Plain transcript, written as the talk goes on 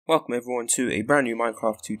Welcome everyone to a brand new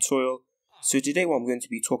Minecraft tutorial. So today what I'm going to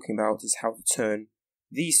be talking about is how to turn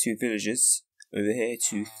these two villages over here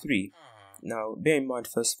to 3. Now bear in mind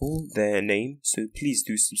first of all their name, so please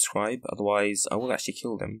do subscribe, otherwise I will actually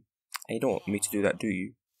kill them. And you don't want me to do that, do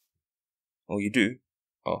you? Oh, you do?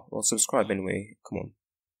 Oh, well subscribe anyway, come on.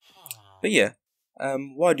 But yeah,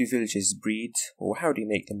 why do villages breed, or how do you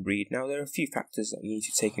make them breed? Now there are a few factors that you need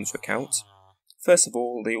to take into account. First of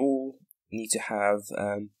all, they all need to have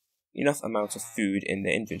enough amount of food in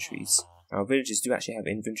their inventories. Now villages do actually have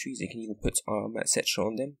inventories, you can even put armor etc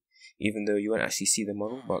on them, even though you won't actually see the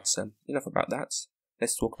model, but enough about that.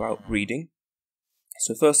 Let's talk about breeding.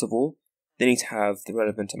 So first of all, they need to have the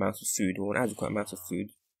relevant amount of food, or an adequate amount of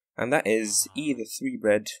food, and that is either 3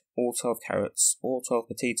 bread, or 12 carrots, or 12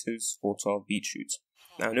 potatoes, or 12 beetroot.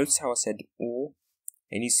 Now notice how I said or,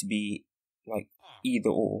 it needs to be like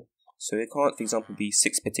either or. So it can't, for example, be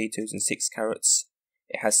 6 potatoes and 6 carrots.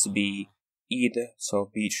 It has to be either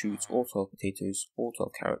 12 beetroot, or 12 potatoes, or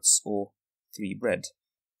 12 carrots, or 3 bread.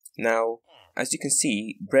 Now, as you can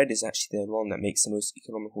see, bread is actually the one that makes the most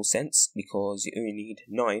economical sense, because you only need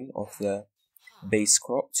 9 of the base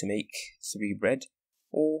crop to make 3 bread,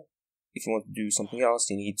 or if you want to do something else,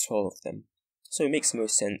 you need 12 of them. So it makes the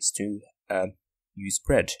most sense to use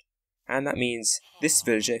bread. And that means this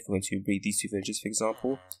villager, if we're going to breed these two villagers for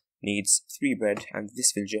example, needs 3 bread, and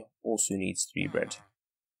this villager also needs 3 bread.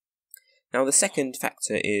 Now the second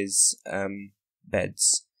factor is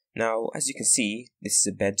beds. Now as you can see, this is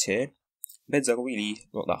a bed here. Beds are really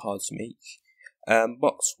not that hard to make,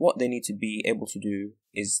 but what they need to be able to do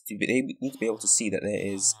is they need to be able to see that there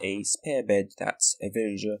is a spare bed that a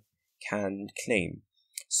villager can claim.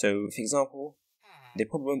 So for example, they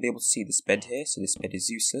probably won't be able to see this bed here, so this bed is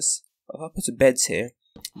useless. But if I put a bed here,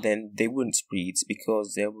 then they wouldn't breed,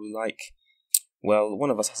 because they'll be like, well,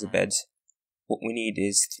 one of us has a bed, what we need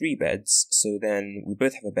is 3 beds, so then we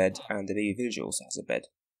both have a bed and the baby villager also has a bed.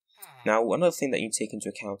 Now another thing that you take into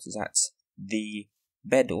account is that the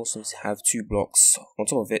bed also needs to have 2 blocks on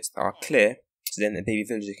top of it that are clear, so then a baby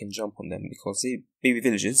villager can jump on them, because the baby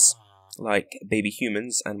villagers, like baby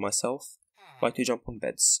humans and myself, like to jump on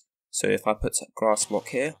beds. So if I put a grass block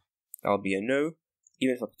here, that'll be a no.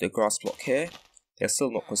 Even if I put a grass block here, they'll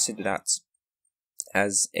still not consider that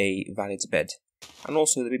as a valid bed. And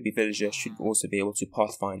also the baby villager should also be able to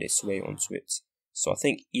pathfind its way onto it. So I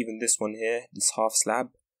think even this one here, this half slab,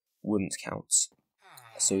 wouldn't count.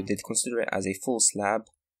 So they'd consider it as a full slab,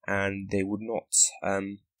 and they would not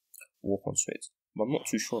walk onto it. But I'm not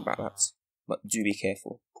too sure about that, but do be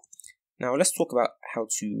careful. Now let's talk about how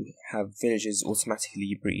to have villagers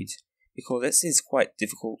automatically breed, because this is quite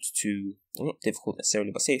difficult to, well, not difficult necessarily,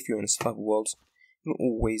 but say if you're in a survival world, you don't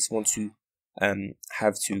always want to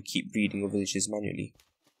have to keep breeding your villagers manually.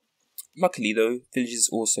 Luckily though, villagers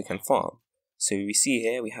also can farm. So we see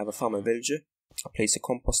here we have a farmer villager. I place a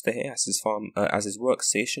composter here as his as his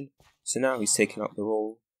workstation. So now he's taken up the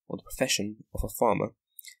role or the profession of a farmer,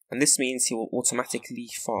 and this means he will automatically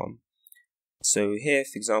farm. So here,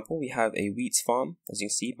 for example, we have a wheat farm, as you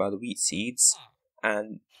can see by the wheat seeds,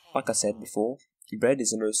 and like I said before, bread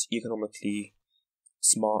is the most economically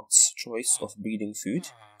smart choice of breeding food.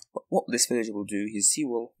 But what this villager will do is he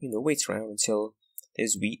will, wait around until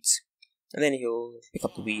there's wheat, and then he'll pick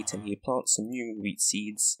up the wheat and he'll plant some new wheat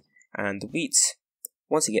seeds. And the wheat,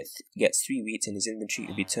 once he gets 3 wheat in his inventory,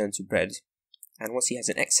 it'll be turned to bread. And once he has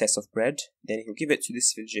an excess of bread, then he'll give it to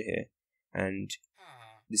this villager here. And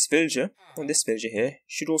this villager and this villager here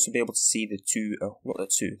should also be able to see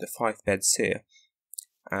the 5 beds here.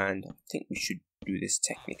 And I think we should do this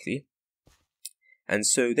technically. And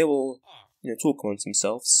so they will, talk amongst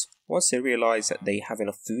themselves. Once they realize that they have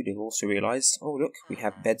enough food, they'll also realize, oh look, we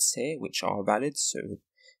have beds here which are valid, so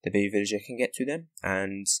the baby villager can get to them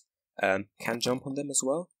and can jump on them as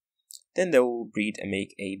well. Then they'll breed and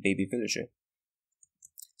make a baby villager.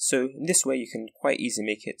 So in this way you can quite easily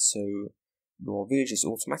make it so your villagers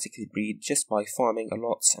automatically breed just by farming a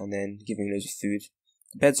lot and then giving loads of food.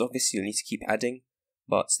 The beds obviously you'll need to keep adding,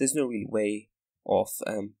 but there's no real way of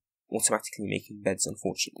automatically making beds,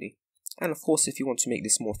 unfortunately. And of course, if you want to make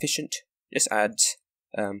this more efficient, just add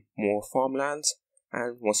more farmland,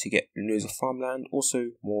 and once you get loads of farmland,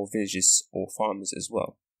 also more villages or farmers as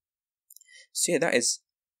well. So yeah, that is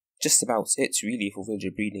just about it really for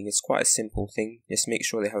villager breeding. It's quite a simple thing. Just make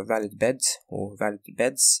sure they have a valid bed or valid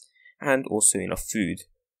beds, and also enough food.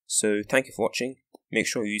 So thank you for watching. Make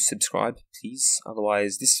sure you subscribe, please.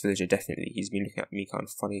 Otherwise, this villager definitely, he's been looking at me kind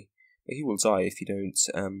of funny, but he will die if you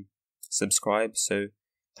don't subscribe. So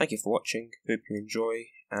thank you for watching. Hope you enjoy,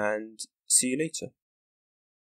 and see you later.